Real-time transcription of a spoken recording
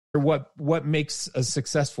What makes a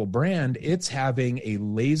successful brand, it's having a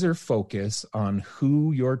laser focus on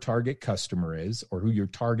who your target customer is or who your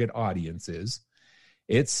target audience is.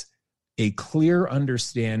 It's a clear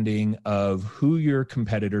understanding of who your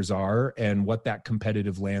competitors are and what that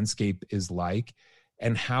competitive landscape is like,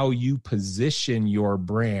 and how you position your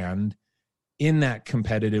brand in that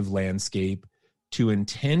competitive landscape to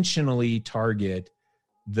intentionally target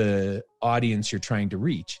the audience you're trying to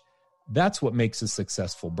reach. That's what makes a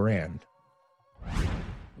successful brand.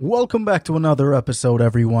 Welcome back to another episode,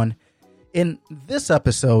 everyone. In this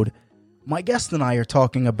episode, my guest and I are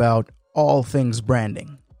talking about all things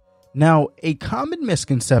branding. Now, a common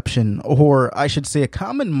misconception, or I should say a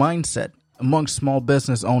common mindset amongst small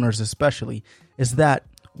business owners especially, is that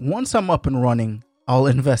once I'm up and running, I'll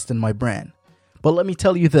invest in my brand. But let me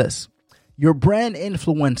tell you this, your brand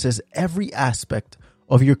influences every aspect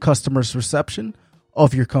of your customer's reception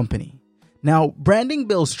of your company. Now, branding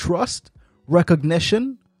builds trust,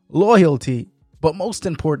 recognition, loyalty, but most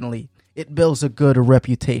importantly, it builds a good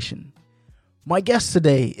reputation. My guest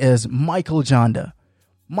today is Michael Janda.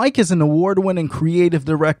 Mike is an award-winning creative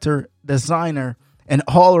director, designer, and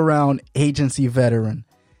all-around agency veteran.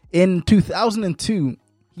 In 2002,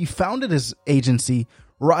 he founded his agency,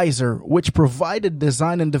 Riser, which provided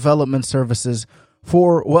design and development services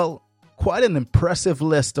for, well, quite an impressive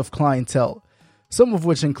list of clientele, some of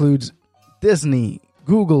which includes Disney,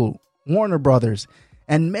 Google, Warner Brothers,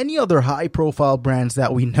 and many other high-profile brands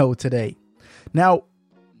that we know today. Now,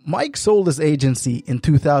 Mike sold his agency in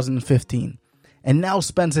 2015 and now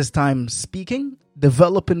spends his time speaking,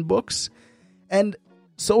 developing books, and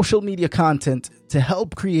social media content to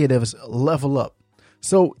help creatives level up.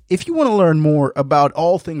 So if you want to learn more about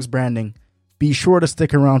all things branding, be sure to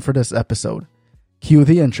stick around for this episode. Cue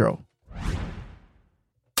the intro.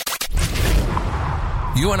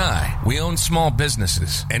 You and I, we own small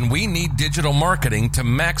businesses, and we need digital marketing to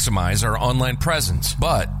maximize our online presence.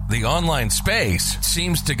 But the online space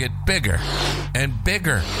seems to get bigger and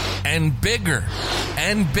bigger and bigger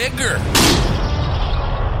and bigger.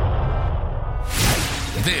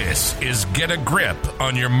 This is Get a Grip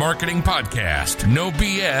on Your Marketing Podcast. No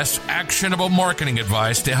BS, actionable marketing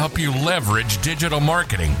advice to help you leverage digital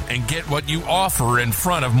marketing and get what you offer in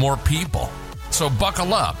front of more people. So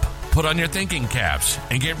buckle up. Put on your thinking caps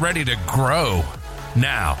and get ready to grow.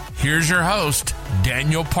 Now, here's your host,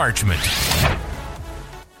 Daniel Parchment.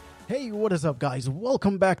 Hey, what is up, guys?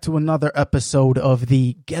 Welcome back to another episode of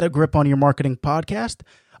the Get a Grip on Your Marketing podcast.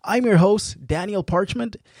 I'm your host, Daniel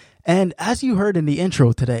Parchment, and as you heard in the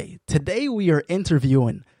intro today we are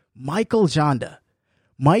interviewing Michael Janda.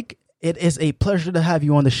 Mike, it is a pleasure to have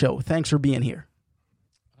you on the show. Thanks for being here.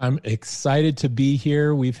 I'm excited to be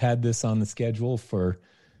here. We've had this on the schedule for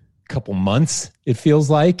couple months, it feels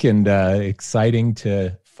like, and exciting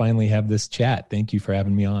to finally have this chat. Thank you for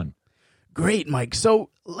having me on. Great, Mike. So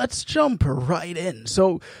let's jump right in.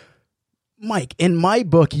 So, Mike, in my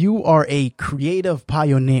book, you are a creative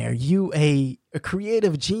pioneer. You a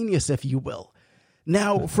creative genius, if you will.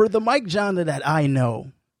 Now, for the Mike Janda that I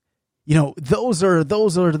know, those are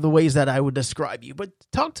the ways that I would describe you. But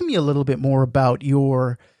talk to me a little bit more about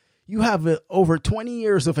You have over 20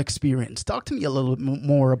 years of experience. Talk to me a little bit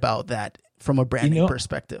more about that from a branding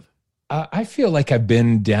perspective. I feel like I've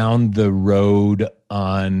been down the road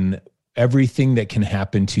on everything that can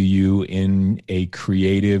happen to you in a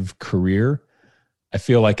creative career. I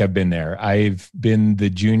feel like I've been there. I've been the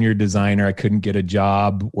junior designer. I couldn't get a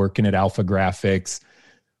job working at Alpha Graphics.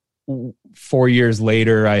 4 years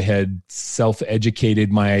later, I had self-educated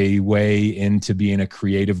my way into being a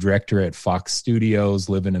creative director at Fox Studios,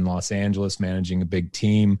 living in Los Angeles, managing a big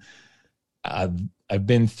team. I've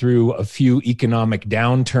been through a few economic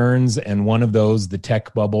downturns, and one of those, the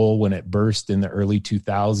tech bubble, when it burst in the early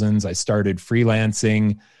 2000s, I started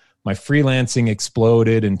freelancing. My freelancing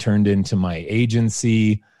exploded and turned into my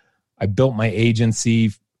agency. I built my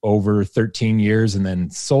agency over 13 years and then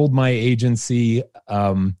sold my agency.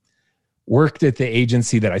 Worked at the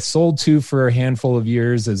agency that I sold to for a handful of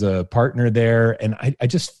years as a partner there. And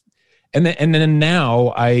and then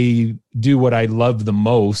now I do what I love the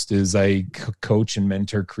most is I coach and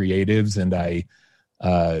mentor creatives, and I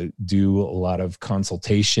do a lot of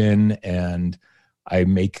consultation, and I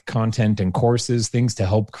make content and courses, things to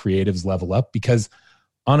help creatives level up. Because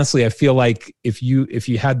honestly, I feel like if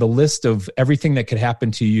you had the list of everything that could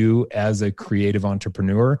happen to you as a creative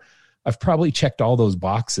entrepreneur, I've probably checked all those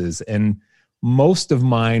boxes. And most of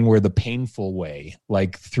mine were the painful way,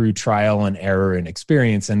 like through trial and error and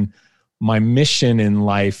experience. And my mission in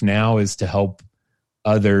life now is to help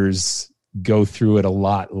others go through it a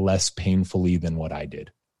lot less painfully than what I did.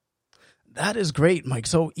 That is great, Mike.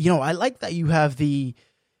 So, I like that you have the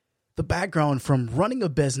background from running a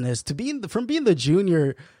business to from being the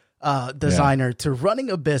junior designer to running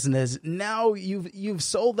a business. Now you've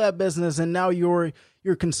sold that business, and now you're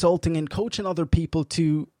consulting and coaching other people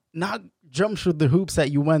to not jump through the hoops that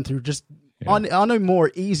you went through, just on a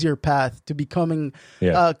more easier path to becoming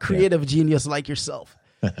a creative genius like yourself.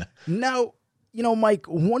 Now, Mike,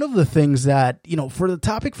 one of the things that, for the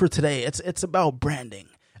topic for today, it's about branding.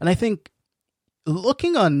 And I think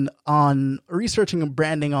looking on researching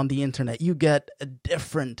branding on the internet, you get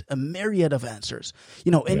a myriad of answers.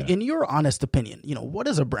 In your honest opinion, what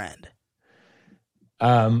is a brand?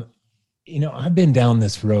 I've been down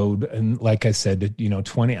this road, and like I said,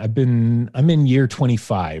 I'm in year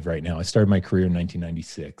 25 right now. I started my career in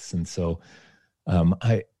 1996. And so,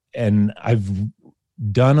 I've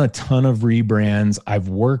done a ton of rebrands. I've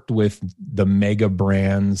worked with the mega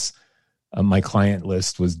brands. My client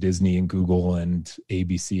list was Disney and Google and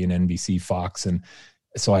ABC and NBC, Fox. And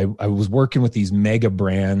so I was working with these mega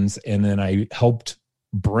brands, and then I helped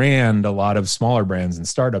brand a lot of smaller brands and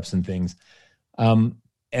startups and things.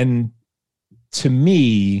 And to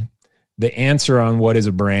me, the answer on what is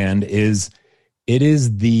a brand is it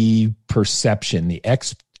is the perception, the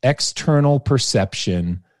external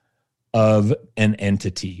perception of an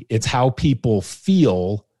entity. It's how people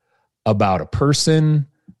feel about a person,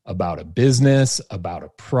 about a business, about a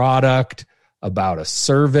product, about a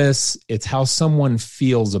service. It's how someone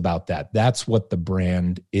feels about that. That's what the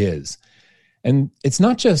brand is. And it's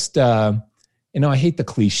not just, I hate the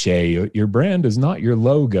cliche, your brand is not your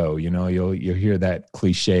logo. You'll hear that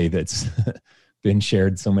cliche that's been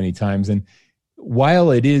shared so many times. And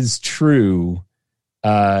while it is true,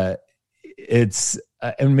 it's,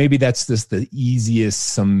 and maybe that's just the easiest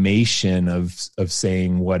summation of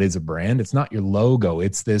saying what is a brand. It's not your logo.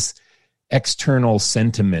 It's this external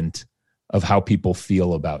sentiment of how people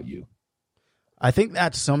feel about you. I think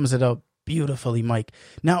that sums it up beautifully, Mike.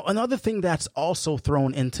 Now, another thing that's also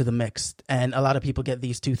thrown into the mix, and a lot of people get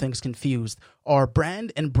these two things confused, are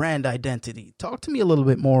brand and brand identity. Talk to me a little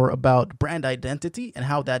bit more about brand identity and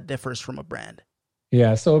how that differs from a brand.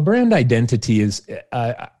 Yeah, so a brand identity is,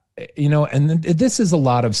 and this is a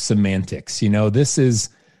lot of semantics. This is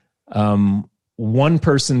one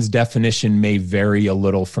person's definition may vary a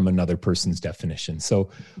little from another person's definition. So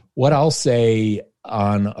what I'll say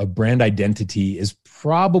on a brand identity is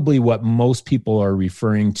probably what most people are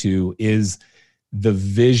referring to is the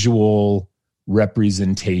visual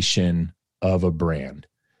representation of a brand.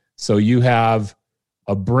 So you have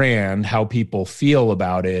a brand, how people feel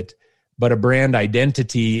about it, but a brand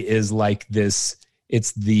identity is like this.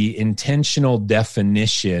 It's the intentional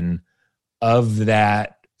definition of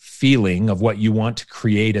that feeling, of what you want to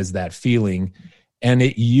create as that feeling. And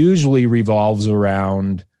it usually revolves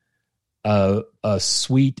around a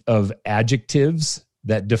suite of adjectives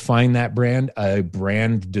that define that brand, a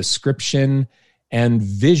brand description, and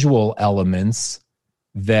visual elements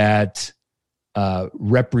that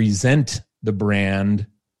represent the brand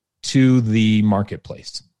to the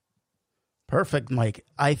marketplace. Perfect, Mike.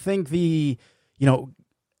 I think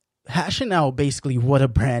hashing out basically what a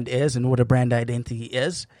brand is and what a brand identity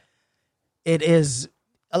is, it is,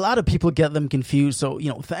 a lot of people get them confused. So,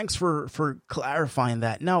 thanks for clarifying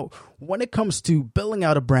that. Now, when it comes to building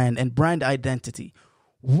out a brand and brand identity,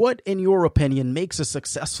 what, in your opinion, makes a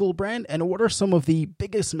successful brand, and what are some of the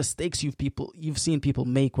biggest mistakes you've seen people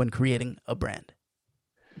make when creating a brand?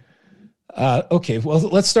 Okay, well,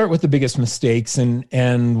 let's start with the biggest mistakes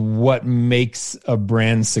and what makes a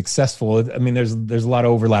brand successful. I mean, there's a lot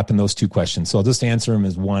of overlap in those two questions, so I'll just answer them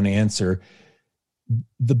as one answer.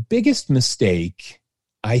 The biggest mistake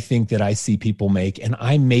I think that I see people make, and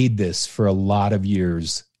I made this for a lot of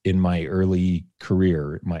years in my early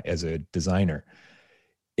career as a designer,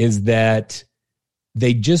 is that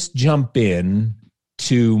they just jump in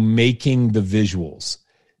to making the visuals.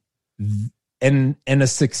 And a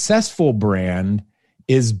successful brand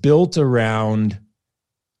is built around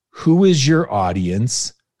who is your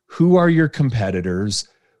audience, who are your competitors,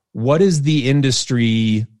 what is the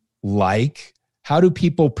industry like, how do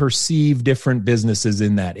people perceive different businesses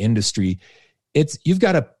in that industry. You've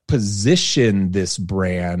got to position this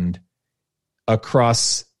brand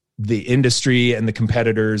across the industry and the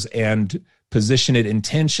competitors and position it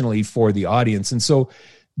intentionally for the audience. And so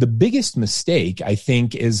the biggest mistake, I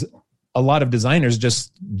think, is a lot of designers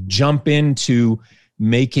just jump into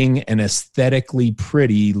making an aesthetically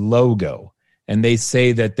pretty logo, and they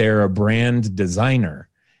say that they're a brand designer,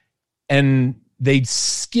 and they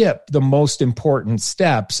skip the most important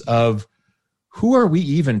steps of who are we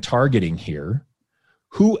even targeting here?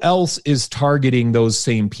 Who else is targeting those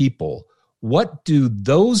same people? what do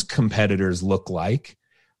those competitors look like?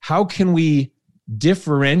 How can we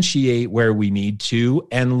differentiate where we need to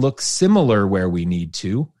and look similar where we need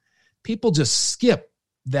to? People just skip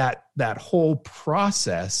that whole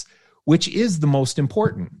process, which is the most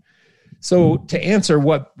important. So to answer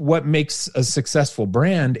what makes a successful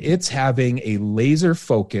brand, it's having a laser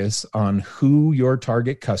focus on who your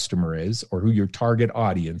target customer is or who your target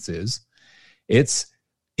audience is. It's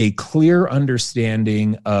a clear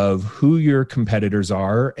understanding of who your competitors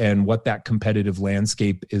are and what that competitive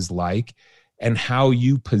landscape is like and how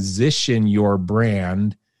you position your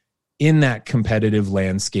brand in that competitive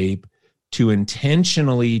landscape to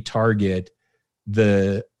intentionally target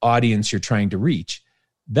the audience you're trying to reach.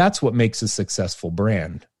 That's what makes a successful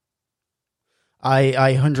brand. I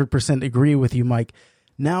 100% agree with you, Mike.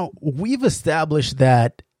 Now, we've established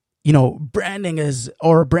that, branding is,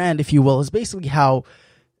 or a brand, if you will, is basically how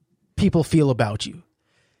people feel about you.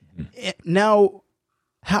 Now,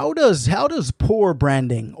 how does poor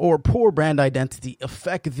branding or poor brand identity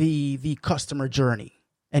affect the customer journey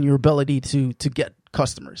and your ability to get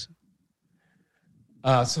customers?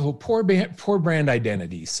 So poor brand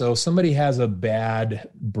identity. So somebody has a bad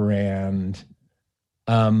brand.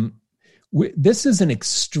 This is an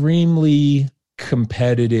extremely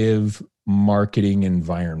competitive marketing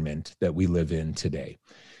environment that we live in today.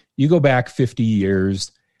 You go back 50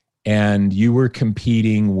 years and you were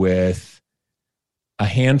competing with a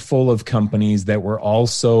handful of companies that were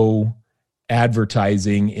also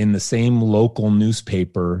advertising in the same local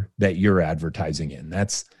newspaper that you're advertising in.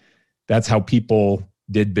 That's how people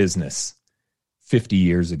did business 50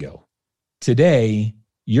 years ago. Today,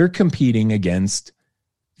 you're competing against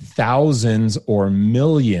thousands or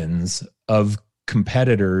millions of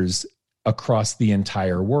competitors across the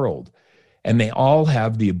entire world. And they all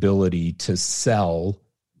have the ability to sell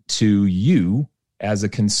to you as a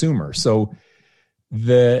consumer. So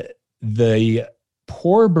the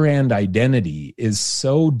poor brand identity is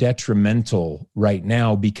so detrimental right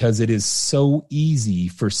now because it is so easy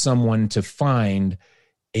for someone to find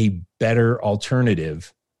a better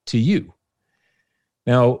alternative to you.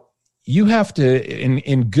 Now, you have to,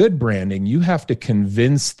 in good branding, you have to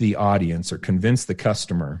convince the audience or convince the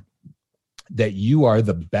customer that you are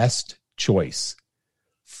the best choice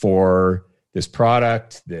for this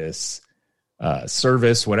product, this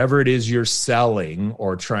service, whatever it is you're selling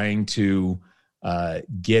or trying to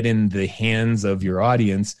get in the hands of your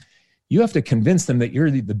audience. You have to convince them that you're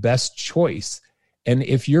the best choice. And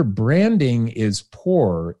if your branding is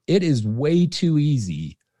poor, it is way too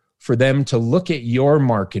easy for them to look at your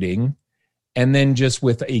marketing and then just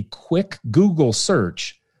with a quick Google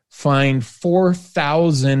search, find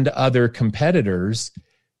 4,000 other competitors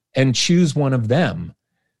and choose one of them.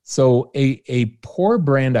 So a poor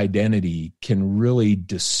brand identity can really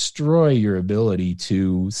destroy your ability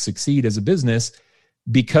to succeed as a business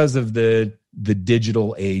because of the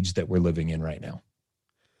digital age that we're living in right now.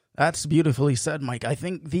 That's beautifully said, Mike. I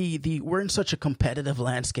think we're in such a competitive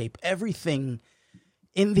landscape. Everything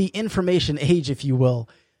in the information age, if you will,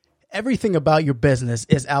 everything about your business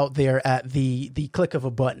is out there at the click of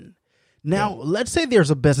a button. Now, let's say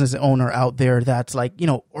there's a business owner out there that's like,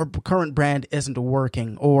 our current brand isn't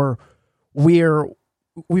working, or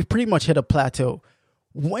we've pretty much hit a plateau.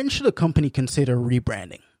 When should a company consider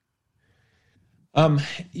rebranding?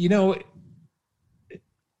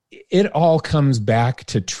 It all comes back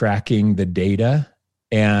to tracking the data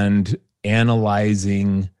and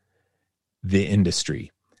analyzing the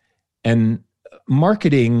industry. And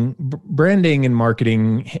branding and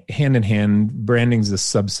marketing hand in hand. Branding is a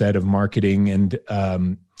subset of marketing,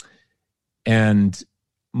 and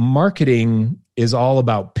marketing is all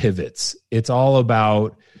about pivots. It's all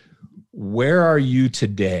about where are you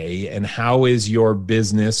today and how is your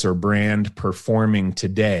business or brand performing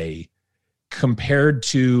today compared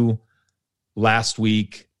to last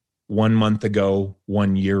week, 1 month ago,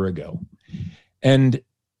 1 year ago. And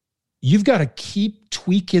you've got to keep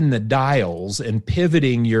tweaking the dials and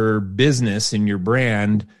pivoting your business and your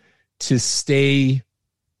brand to stay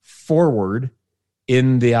forward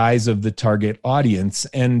in the eyes of the target audience.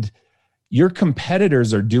 And your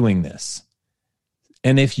competitors are doing this.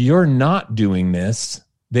 And if you're not doing this,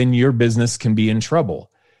 then your business can be in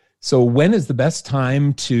trouble. So when is the best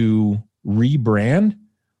time to rebrand?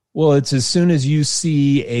 Well, it's as soon as you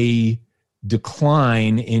see a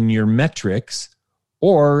decline in your metrics,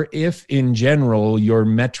 or if in general your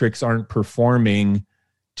metrics aren't performing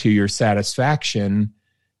to your satisfaction,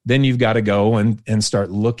 then you've got to go and start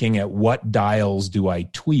looking at what dials do I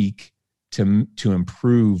tweak to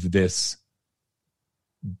improve this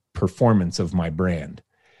performance of my brand.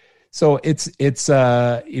 So it's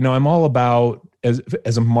I'm all about, as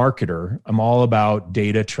a marketer, I'm all about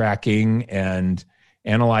data tracking and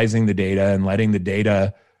analyzing the data and letting the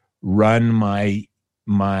data run my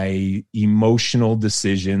emotional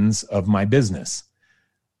decisions of my business.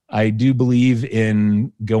 I do believe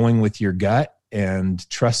in going with your gut and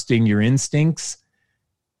trusting your instincts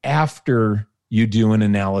after you do an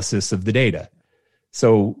analysis of the data.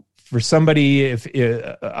 So for somebody,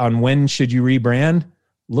 on when should you rebrand,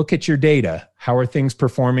 look at your data. How are things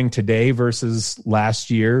performing today versus last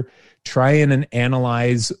year? Try and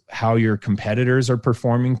analyze how your competitors are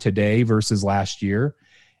performing today versus last year,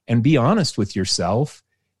 and be honest with yourself.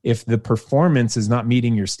 If the performance is not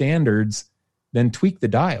meeting your standards, then tweak the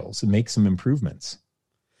dials and make some improvements.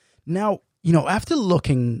 Now, after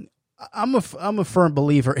looking, I'm a firm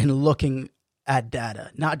believer in looking at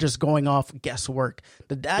data, not just going off guesswork.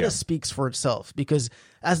 The data speaks for itself, because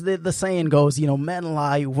as the saying goes, men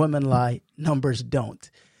lie, women lie, numbers don't.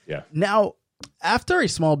 Yeah. Now, after a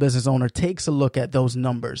small business owner takes a look at those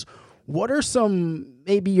numbers, what are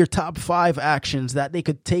maybe your top 5 actions that they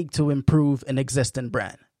could take to improve an existing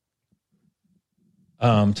brand?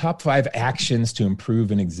 Top 5 actions to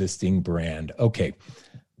improve an existing brand. Okay.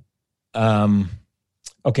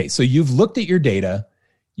 So you've looked at your data,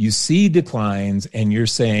 you see declines, and you're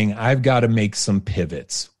saying, I've got to make some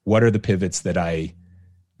pivots. What are the pivots that I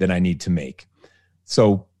need to make?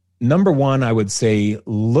 So number 1, I would say,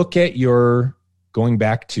 going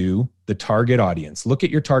back to the target audience. Look at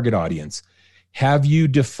your target audience. Have you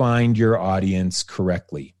defined your audience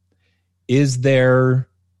correctly? Is there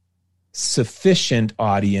sufficient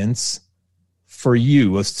audience for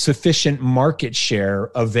you, a sufficient market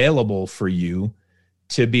share available for you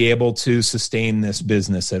to be able to sustain this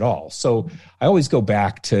business at all? So I always go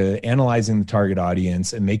back to analyzing the target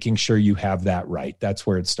audience and making sure you have that right. That's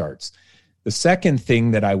where it starts. The second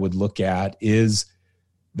thing that I would look at is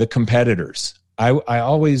the competitors. I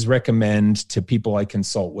always recommend to people I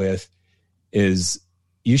consult with is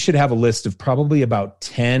you should have a list of probably about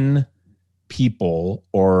 10 people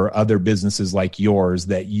or other businesses like yours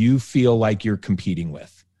that you feel like you're competing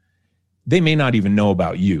with. They may not even know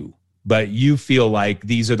about you, but you feel like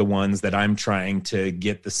these are the ones that I'm trying to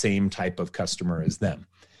get the same type of customer as them.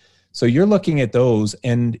 So you're looking at those,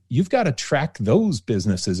 and you've got to track those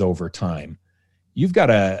businesses over time. You've got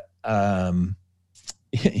to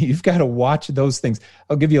watch those things.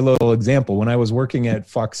 I'll give you a little example. When I was working at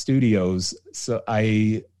Fox Studios, so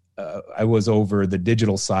I was over the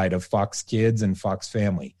digital side of Fox Kids and Fox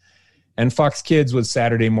Family. And Fox Kids was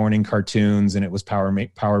Saturday morning cartoons, and it was Power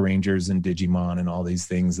Rangers and Digimon and all these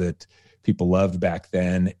things that people loved back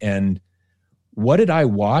then. And what did I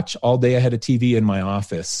watch all day? I had a TV in my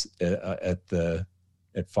office at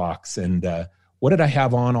Fox. And what did I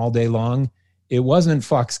have on all day long? It wasn't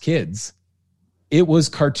Fox Kids. It was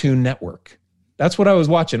Cartoon Network. That's what I was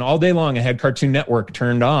watching all day long. I had Cartoon Network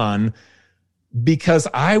turned on because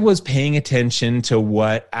I was paying attention to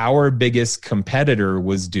what our biggest competitor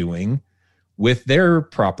was doing with their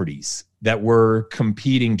properties that were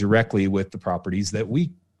competing directly with the properties that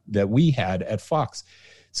we had at Fox.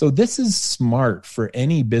 So this is smart for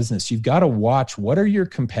any business. You've got to watch what are your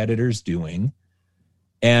competitors doing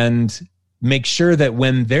and make sure that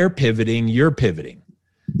when they're pivoting, you're pivoting.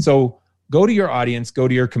 So go to your audience, go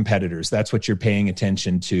to your competitors. That's what you're paying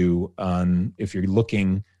attention to if you're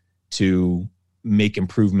looking to make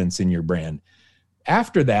improvements in your brand.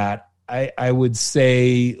 After that, I would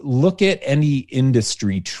say look at any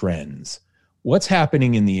industry trends. What's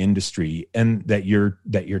happening in the industry and that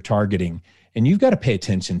you're targeting, and you've got to pay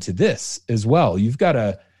attention to this as well. You've got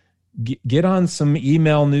to get on some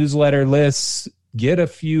email newsletter lists, get a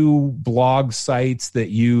few blog sites that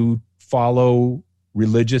you follow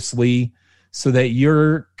religiously, so that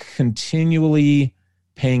you're continually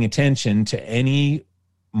paying attention to any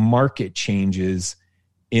market changes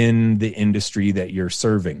in the industry that you're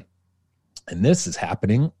serving. And this is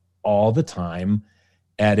happening all the time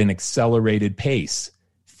at an accelerated pace.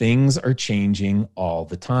 Things are changing all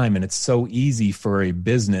the time. And it's so easy for a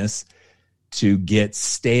business to get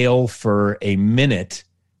stale for a minute,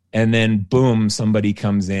 and then boom, somebody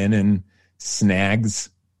comes in and snags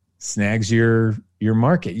your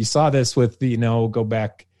market. You saw this with, go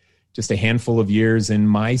back just a handful of years in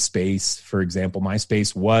MySpace, for example.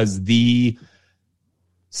 MySpace was the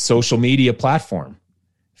social media platform.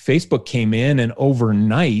 Facebook came in and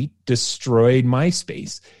overnight destroyed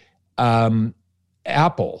MySpace.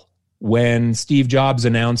 Apple, when Steve Jobs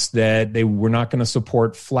announced that they were not going to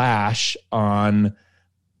support Flash on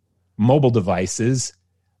mobile devices,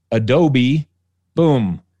 Adobe,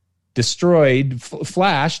 boom,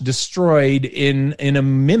 Flash destroyed in a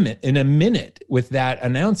minute with that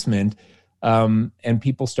announcement. And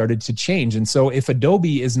people started to change. And so if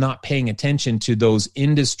Adobe is not paying attention to those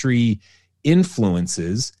industry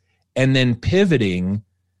influences and then pivoting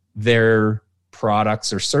their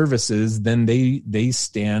products or services, then they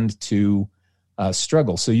stand to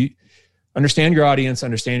struggle. So you understand your audience,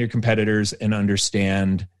 understand your competitors, and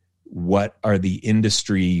understand what are the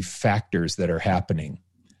industry factors that are happening.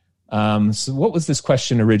 So what was this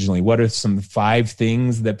question originally? What are some 5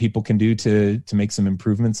 things that people can do to make some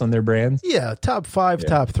improvements on their brands? Yeah, top 5,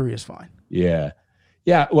 top 3 is fine. Yeah.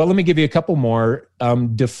 Well, let me give you a couple more.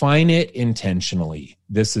 Define it intentionally.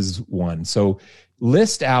 This is one. So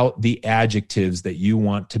list out the adjectives that you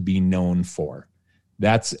want to be known for.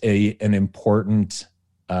 That's an important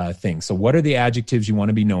thing. So what are the adjectives you want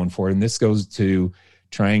to be known for? And this goes to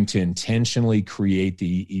trying to intentionally create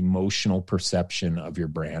the emotional perception of your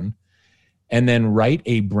brand. And then write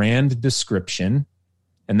a brand description.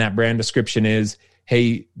 And that brand description is,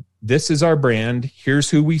 hey, this is our brand. Here's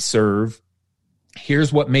who we serve.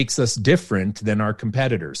 Here's what makes us different than our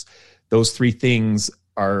competitors. Those 3 things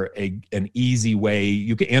are an easy way.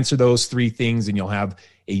 You can answer those 3 things and you'll have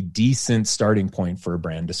a decent starting point for a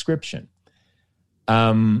brand description.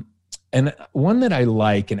 And one that I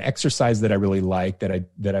like, an exercise that I really like that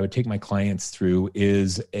I would take my clients through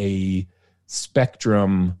is a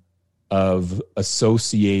spectrum of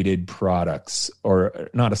associated products, or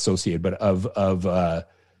not associated, but of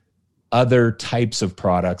other types of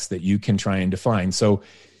products that you can try and define. So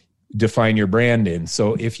define your brand in.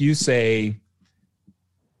 So if you say,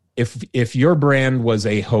 if your brand was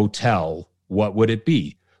a hotel, what would it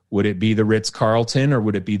be? Would it be the Ritz-Carlton or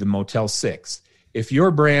would it be the Motel 6? If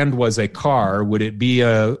your brand was a car, would it be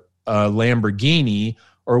a Lamborghini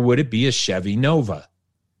or would it be a Chevy Nova?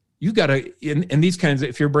 You got to, in these kinds,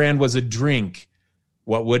 if your brand was a drink,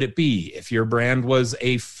 what would it be? If your brand was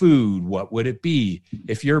a food, what would it be?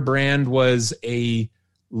 If your brand was a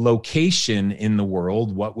location in the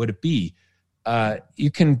world, what would it be?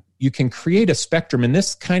 You can create a spectrum, and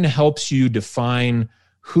this kind of helps you define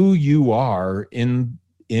who you are in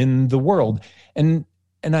the world. And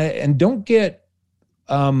don't get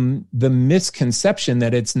the misconception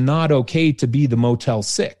that it's not okay to be the Motel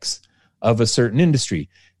 6 of a certain industry,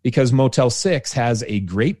 because Motel 6 has a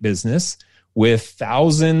great business with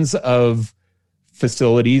thousands of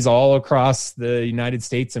facilities all across the United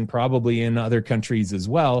States and probably in other countries as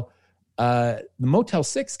well. The Motel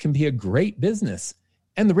 6 can be a great business,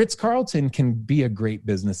 and the Ritz-Carlton can be a great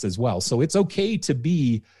business as well. So it's okay to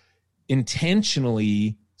be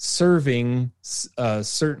intentionally serving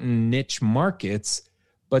certain niche markets,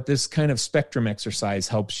 but this kind of spectrum exercise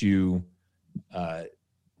helps you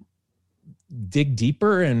dig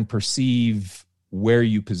deeper and perceive where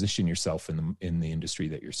you position yourself in the industry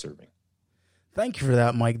that you're serving. Thank you for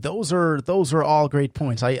that, Mike. Those are all great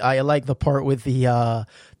points. I like the part with the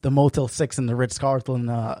Motel 6 and the Ritz-Carlton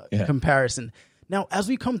comparison. Now, as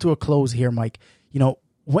we come to a close here, Mike,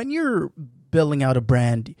 when you're building out a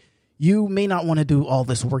brand, you may not want to do all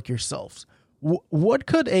this work yourselves. What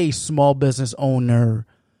could a small business owner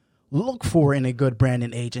look for in a good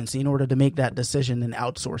branding agency in order to make that decision and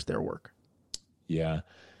outsource their work? Yeah,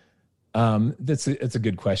 that's a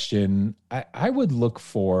good question. I would look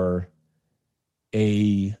for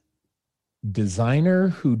a designer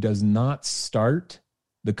who does not start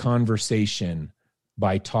the conversation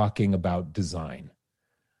by talking about design.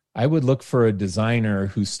 I would look for a designer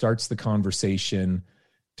who starts the conversation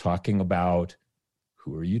talking about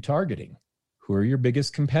who are you targeting? Who are your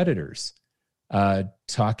biggest competitors?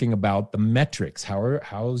 Talking about the metrics.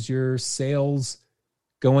 How's your sales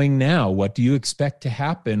going now? What do you expect to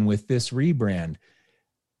happen with this rebrand?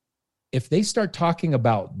 If they start talking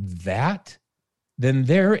about that, then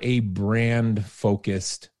they're a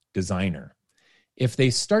brand-focused designer. If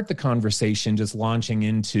they start the conversation just launching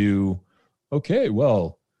into, okay,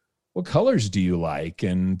 well, what colors do you like?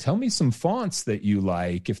 And tell me some fonts that you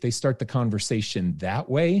like. If they start the conversation that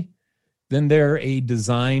way, then they're a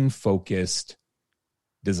design-focused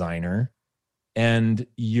designer. And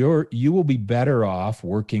you will be better off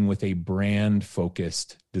working with a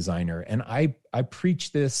brand-focused designer. And I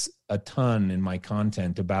preach this a ton in my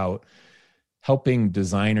content about helping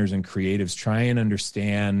designers and creatives try and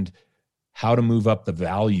understand how to move up the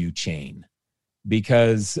value chain.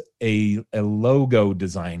 Because a logo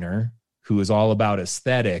designer who is all about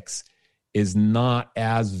aesthetics is not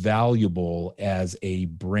as valuable as a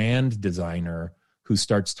brand designer who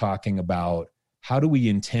starts talking about how do we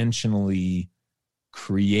intentionally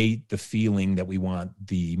create the feeling that we want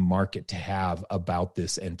the market to have about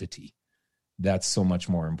this entity. that's so much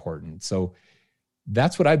more important. So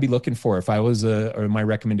that's what I'd be looking for if I was or my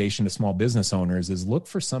recommendation to small business owners is look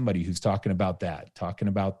for somebody who's talking about that, talking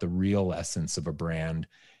about the real essence of a brand,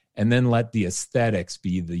 and then let the aesthetics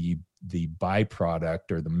be the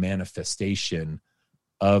byproduct or the manifestation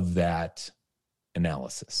of that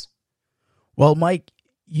analysis. Well, Mike,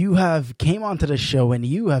 you have came onto the show and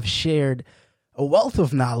you have shared a wealth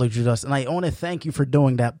of knowledge with us, and I want to thank you for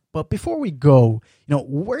doing that. But before we go,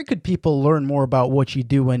 where could people learn more about what you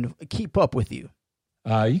do and keep up with you?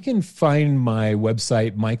 You can find my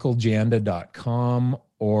website, michaeljanda.com,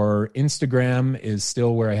 or Instagram is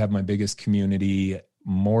still where I have my biggest community,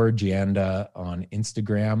 More Janda on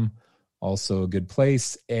Instagram, also a good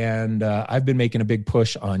place. And I've been making a big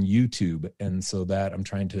push on YouTube, and so that I'm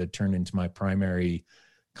trying to turn into my primary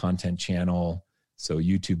content channel. So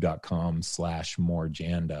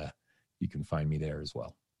youtube.com/morejanda. You can find me there as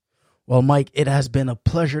well. Well, Mike, it has been a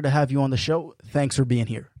pleasure to have you on the show. Thanks for being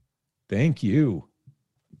here. Thank you.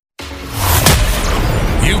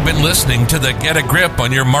 You've been listening to the Get a Grip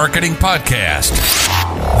on Your Marketing podcast,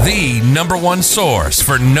 the #1 source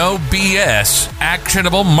for no BS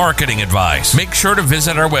actionable marketing advice. Make sure to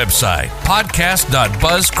visit our website,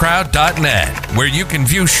 podcast.buzzcrowd.net, where you can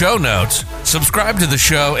view show notes, subscribe to the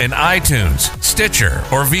show in iTunes, Stitcher,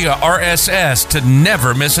 or via RSS to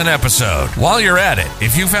never miss an episode. While you're at it,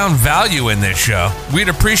 if you found value in this show, we'd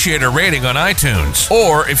appreciate a rating on iTunes.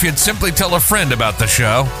 Or if you'd simply tell a friend about the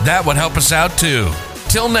show, that would help us out too.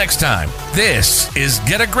 Till next time, this is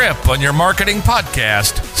Get a Grip on Your Marketing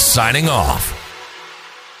podcast, signing off.